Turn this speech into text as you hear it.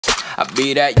I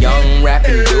be that young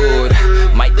rapping dude,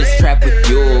 might just trap with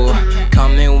you.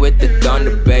 Coming with the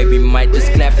thunder, baby, might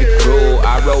just clap your crew.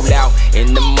 I roll out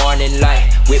in the morning light,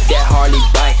 whip that Harley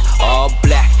bike, all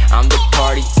black, I'm the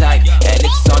party type, and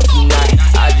it's on tonight.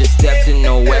 I just stepped in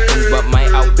no weapons, but my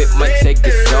outfit might take the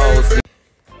souls.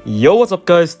 Yo, what's up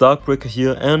guys, Darkbreaker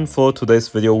here, and for today's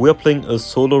video we are playing a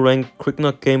solo rank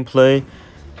KRIKNAK gameplay,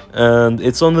 and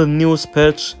it's on the newest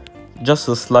patch. Just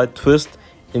a slight twist.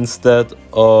 Instead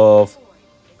of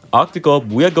Arctic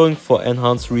Orb, we are going for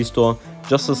Enhanced Restore.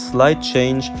 Just a slight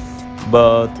change,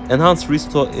 but Enhanced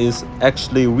Restore is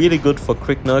actually really good for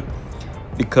KRIKNAK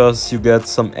because you get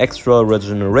some extra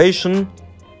regeneration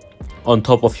on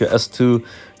top of your S2,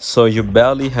 so you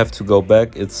barely have to go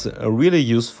back. It's really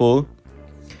useful.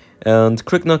 And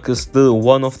KRIKNAK is still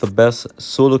one of the best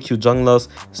solo queue junglers,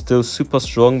 still super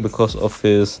strong because of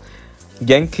his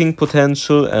ganking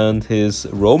potential and his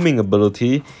roaming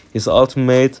ability. His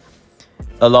ultimate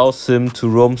allows him to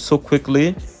roam so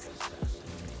quickly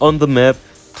on the map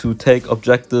to take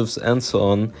objectives and so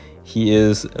on. He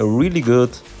is really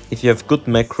good. If you have good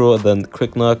macro, then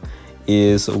KRIKNAK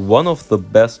is one of the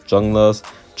best junglers,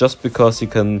 just because you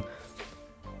can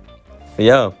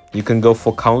go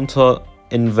for counter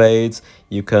invades,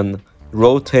 you can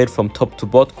rotate from top to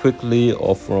bot quickly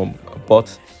or from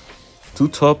bot to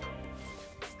top.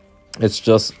 It's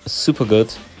just super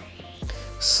good.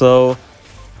 So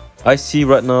I see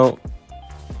right now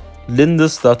Linde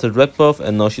started red buff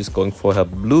and now she's going for her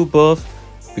blue buff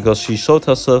because she showed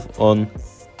herself on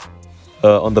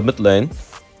the mid lane.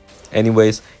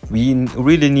 Anyways, we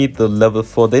really need the level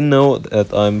 4. They know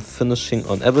that I'm finishing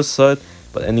on Eva's side,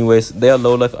 but anyways, they are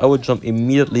low life. I would jump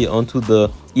immediately onto the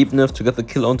Ibnif to get the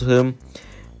kill onto him.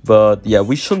 But yeah,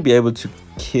 we shouldn't be able to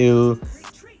kill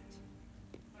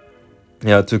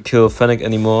Fennec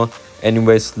anymore.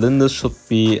 Anyways, Linde should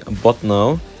be bot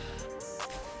now.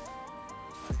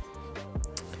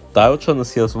 Diochan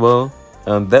is here as well,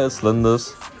 and there is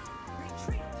Linde's.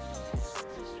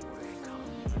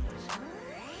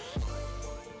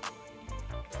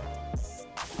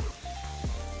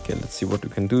 Okay, let's see what we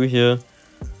can do here.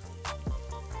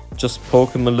 Just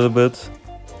poke him a little bit,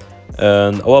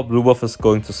 and our blue buff is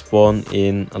going to spawn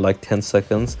in like 10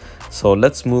 seconds. So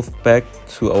let's move back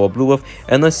to our blue buff,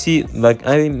 and I see, like,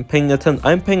 I'm paying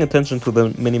attention to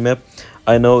the mini map.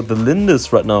 I know the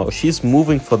Linde's right now, she's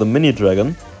moving for the mini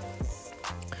dragon.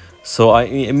 So I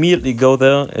immediately go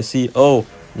there. I see, oh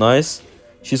nice,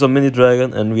 she's on mini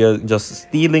dragon, and we are just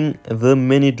stealing the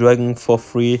mini dragon for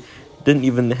free. Didn't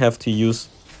even have to use,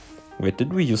 wait,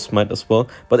 did we use smite as well?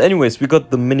 But anyways, we got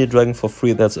the mini dragon for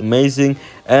free. That's amazing.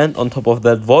 And on top of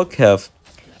that, Volcav,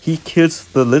 he kills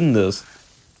the Linde's.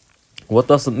 What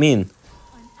does it mean?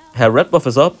 Her red buff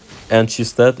is up and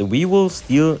she's dead. We will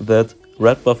steal that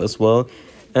red buff as well.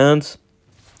 And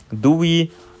do we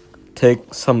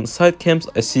take some side camps?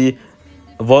 I see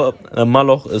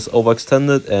Maloch is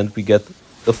overextended and we get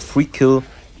a free kill,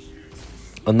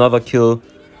 another kill.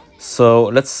 So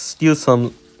let's steal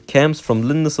some camps from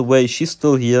Linde's away. She's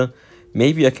still here.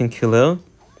 Maybe I can kill her.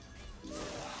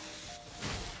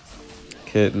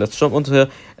 Okay, let's jump onto her.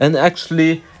 And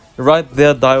actually, right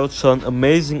there, Diochan,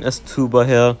 amazing S2 by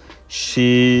her.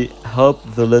 She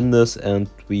helped the Linde's and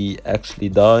we actually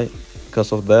die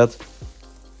because of that.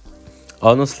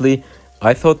 Honestly,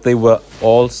 I thought they were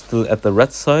all still at the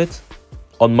red side,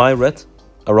 on my red,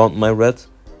 around my red,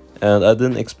 and I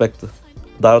didn't expect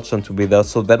Diochan to be there.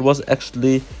 So that was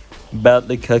actually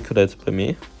badly calculated by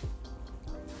me.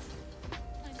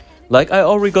 Like, I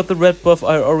already got the red buff,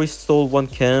 I already stole one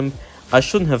camp. I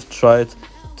shouldn't have tried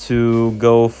to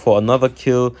go for another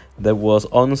kill. That was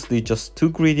honestly just too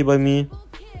greedy by me.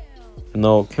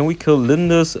 Now, can we kill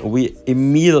Linde's? We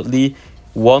immediately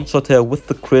one-shot her with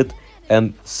the crit.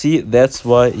 And see, that's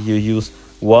why you use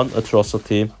one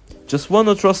atrocity. Just one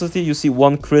atrocity, you see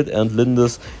one crit, and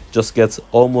Linde's just gets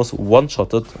almost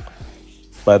one-shotted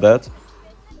by that.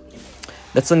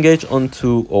 Let's engage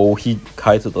onto... Oh, he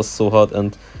kited us so hard,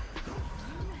 and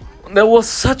that was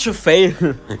such a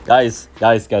fail. Guys.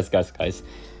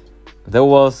 That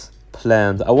was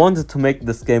planned. I wanted to make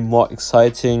this game more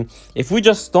exciting. If we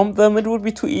just stomped them, it would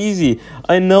be too easy.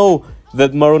 I know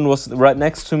that Maroon was right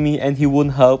next to me and he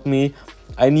wouldn't help me.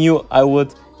 I knew I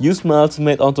would use my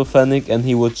ultimate onto Fennec and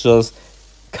he would just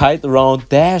kite around,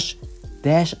 dash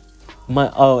my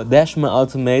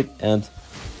ultimate and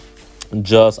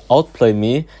just outplay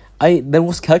me. That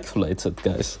was calculated,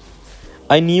 guys.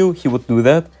 I knew he would do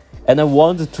that, and I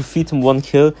wanted to feed him one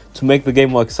kill to make the game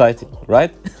more exciting,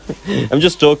 right? I'm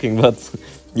just joking, but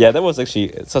yeah, that was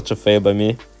actually such a fail by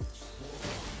me.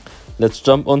 Let's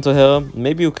jump onto her.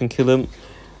 Maybe you can kill him.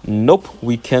 Nope,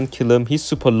 we can't kill him. He's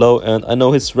super low, and I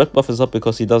know his red buff is up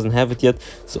because he doesn't have it yet.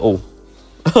 So,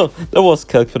 oh, that was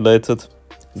calculated.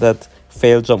 That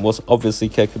fail jump was obviously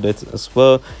calculated as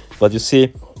well. But you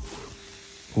see,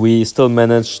 we still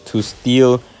managed to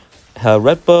steal her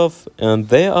red buff, and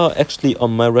they are actually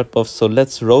on my red buff. So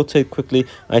let's rotate quickly.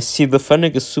 I see the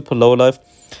Fennec is super low life.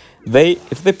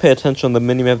 If they pay attention on the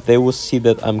minimap, they will see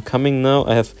that I'm coming now.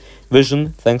 I have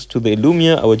vision thanks to the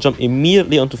Illumia. I will jump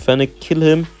immediately onto Fennec, kill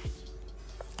him.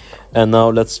 And now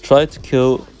let's try to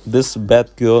kill this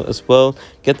bad girl as well.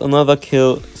 Get another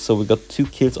kill. So we got 2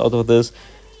 kills out of this.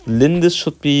 Lindis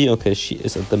should be... Okay, she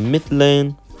is at the mid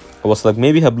lane. I was like,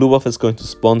 maybe her blue buff is going to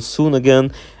spawn soon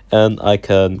again, and I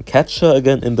can catch her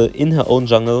again in her own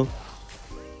jungle.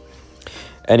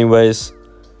 Anyways,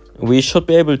 we should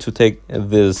be able to take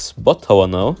this bot tower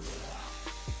now.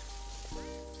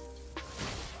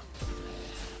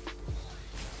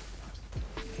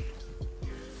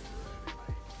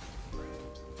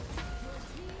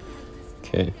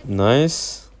 Okay,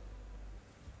 nice.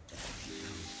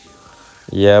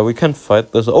 Yeah, we can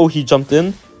fight this. Oh, he jumped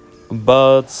in,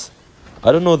 but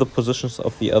I don't know the positions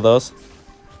of the others.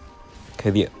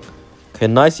 Okay,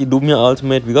 nice Illumia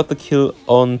ultimate. We got the kill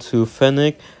onto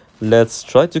Fennec. Let's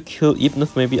try to kill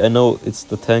Ibnith maybe. I know it's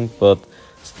the tank, but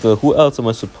still, who else am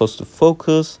I supposed to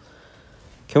focus?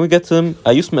 Can we get him?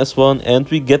 I used my S1 and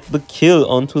we get the kill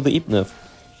onto the Ibnith.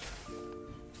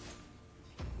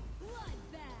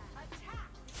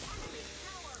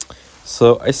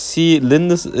 So I see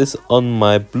Lindis is on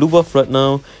my blue buff right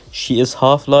now. She is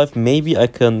half-life. Maybe I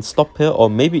can stop her or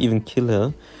maybe even kill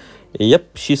her.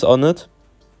 Yep, she's on it.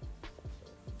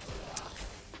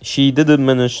 She didn't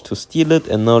manage to steal it,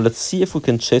 and now let's see if we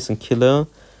can chase and kill her.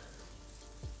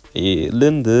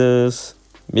 Lindis.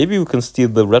 Maybe we can steal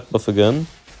the red buff again.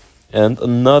 And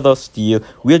another steal.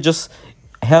 We are just...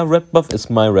 Her red buff is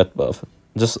my red buff.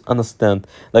 Just understand.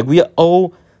 Like, we are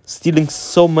all stealing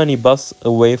so many buffs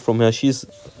away from her. She's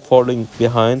falling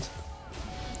behind.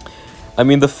 I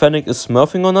mean, the Fennec is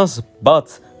smurfing on us,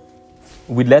 but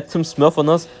we let him smurf on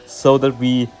us so that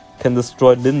we can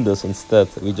destroy Lindis instead.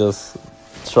 We just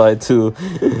try to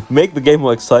make the game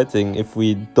more exciting if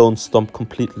we don't stomp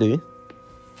completely.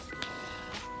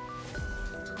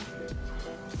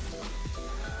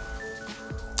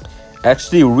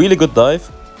 Actually, really good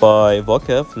dive by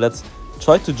Volkev. Let's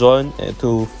try to join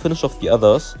to finish off the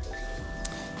others.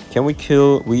 Can we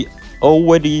kill? We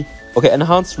already... Okay,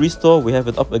 enhanced restore. We have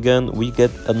it up again. We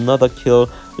get another kill.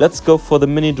 Let's go for the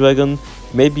mini dragon.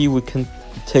 Maybe we can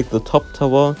take the top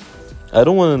tower. I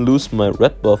don't want to lose my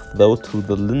red buff though to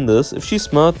the Lindis. If she's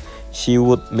smart, she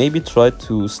would maybe try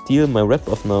to steal my red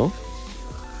buff now.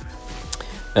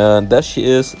 And there she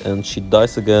is, and she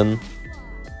dies again.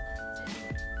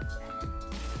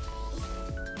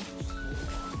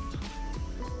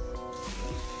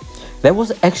 That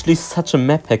was actually such a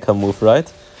map hacker move,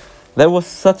 right? That was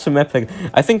such a map hacker.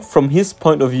 I think from his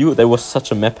point of view, that was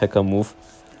such a map hacker move.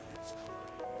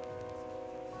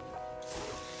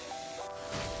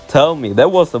 Tell me,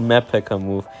 that was a map hacker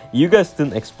move. You guys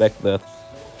didn't expect that.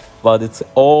 But it's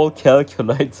all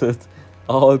calculated.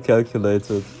 All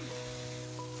calculated.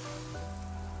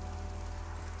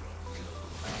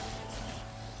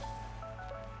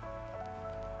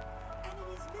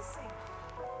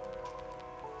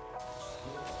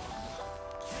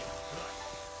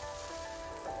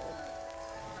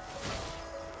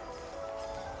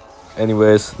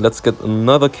 Anyways, let's get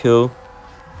another kill.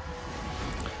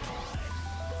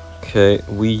 Okay,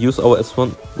 we use our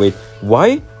S1. Wait,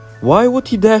 why? Why would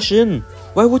he dash in?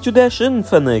 Why would you dash in,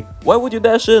 Fennec? Why would you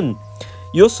dash in?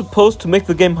 You're supposed to make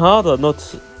the game harder,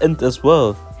 not end as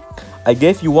well. I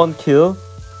gave you one kill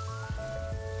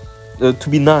to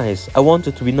be nice. I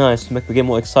wanted to be nice, to make the game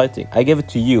more exciting. I gave it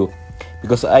to you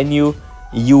because I knew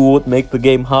you would make the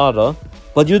game harder,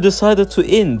 but you decided to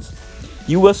end.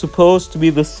 You were supposed to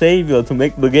be the savior to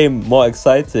make the game more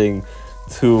exciting,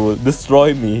 to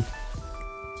destroy me.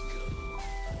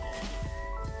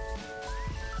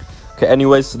 Okay,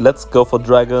 anyways, let's go for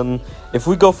Dragon. If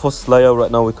we go for Slayer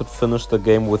right now, we could finish the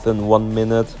game within 1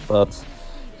 minute, but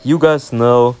you guys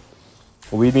know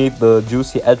we need the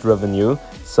juicy ad revenue,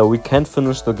 so we can't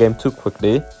finish the game too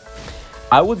quickly.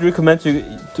 I would recommend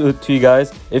to you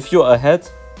guys, if you're ahead,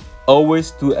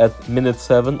 always do at minute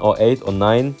 7 or 8 or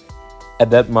 9. At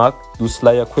that mark, do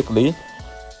Slayer quickly,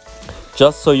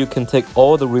 just so you can take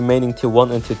all the remaining tier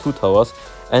 1 and tier 2 towers,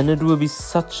 and it will be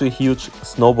such a huge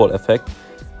snowball effect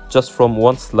just from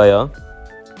one Slayer.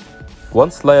 One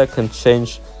Slayer can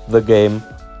change the game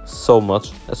so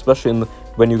much, especially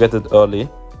when you get it early.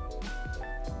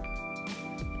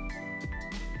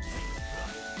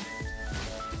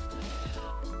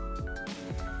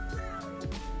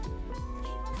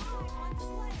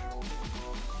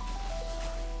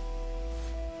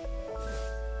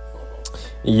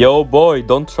 Yo, boy,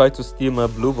 don't try to steal my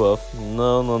blue buff.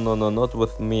 No, no, no, no, not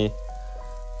with me.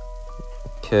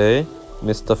 Okay,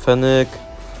 Mr. Fennec.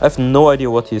 I have no idea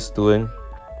what he's doing.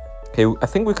 Okay, I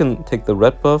think we can take the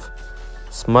red buff,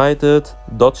 smite it,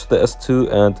 dodge the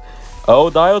S2, and...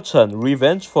 Oh, Dio-chan,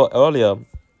 revenge for earlier.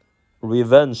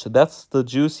 Revenge, that's the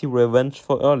juicy revenge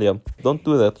for earlier. Don't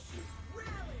do that.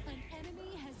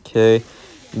 Okay,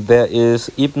 there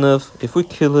is Ibnith. If we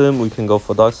kill him, we can go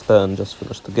for Darkslayer and just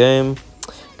finish the game.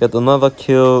 Get another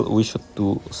kill. We should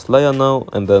do Slayer now,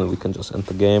 and then we can just end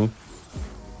the game.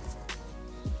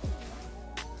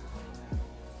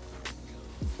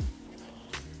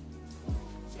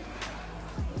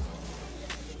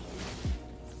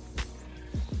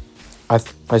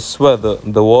 I swear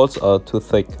the walls are too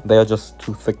thick. They are just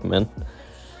too thick, man.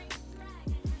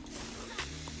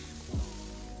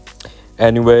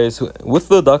 Anyways, with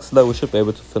the Darkslayer we should be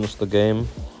able to finish the game,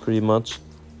 pretty much.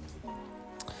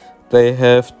 They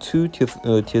have two tier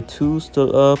 2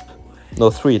 still up. No,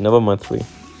 3, never mind 3.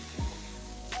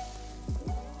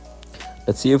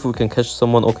 Let's see if we can catch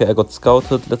someone. Okay, I got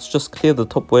scouted. Let's just clear the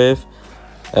top wave.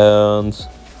 And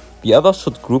the others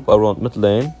should group around mid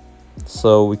lane.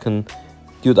 So we can...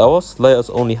 Dude, our Slayer is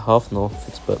only half now,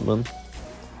 Fitz Batman.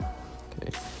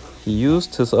 Okay, he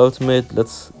used his ultimate.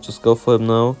 Let's just go for him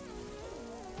now.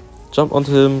 Jump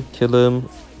onto him, kill him.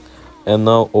 And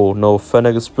now, oh no,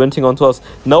 Fennec is sprinting onto us.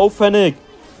 No, Fennec!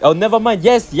 Oh, never mind.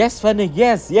 Yes, yes, Fennec.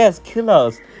 Yes, yes, kill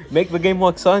us. Make the game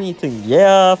more exciting.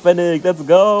 Yeah, Fennec, let's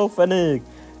go, Fennec.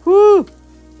 Woo!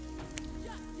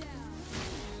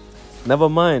 Never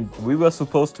mind. We were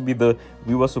supposed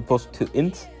to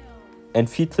int and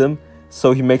feed him,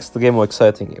 so he makes the game more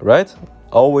exciting, right?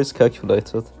 Always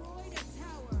calculated.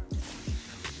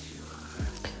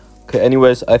 Okay,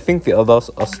 anyways, I think the others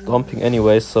are stomping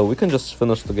anyway, so we can just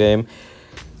finish the game.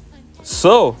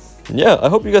 So, yeah, I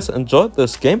hope you guys enjoyed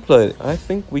this gameplay. I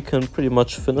think we can pretty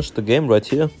much finish the game right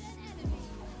here.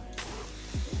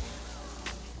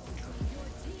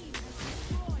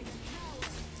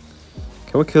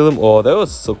 Can we kill him? Oh, that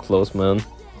was so close, man.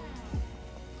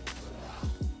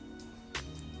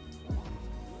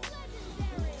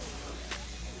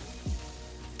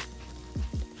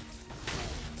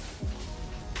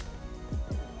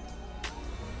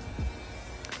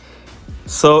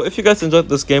 So if you guys enjoyed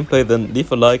this gameplay, then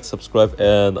leave a like, subscribe,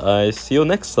 and I see you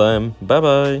next time. Bye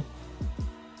bye.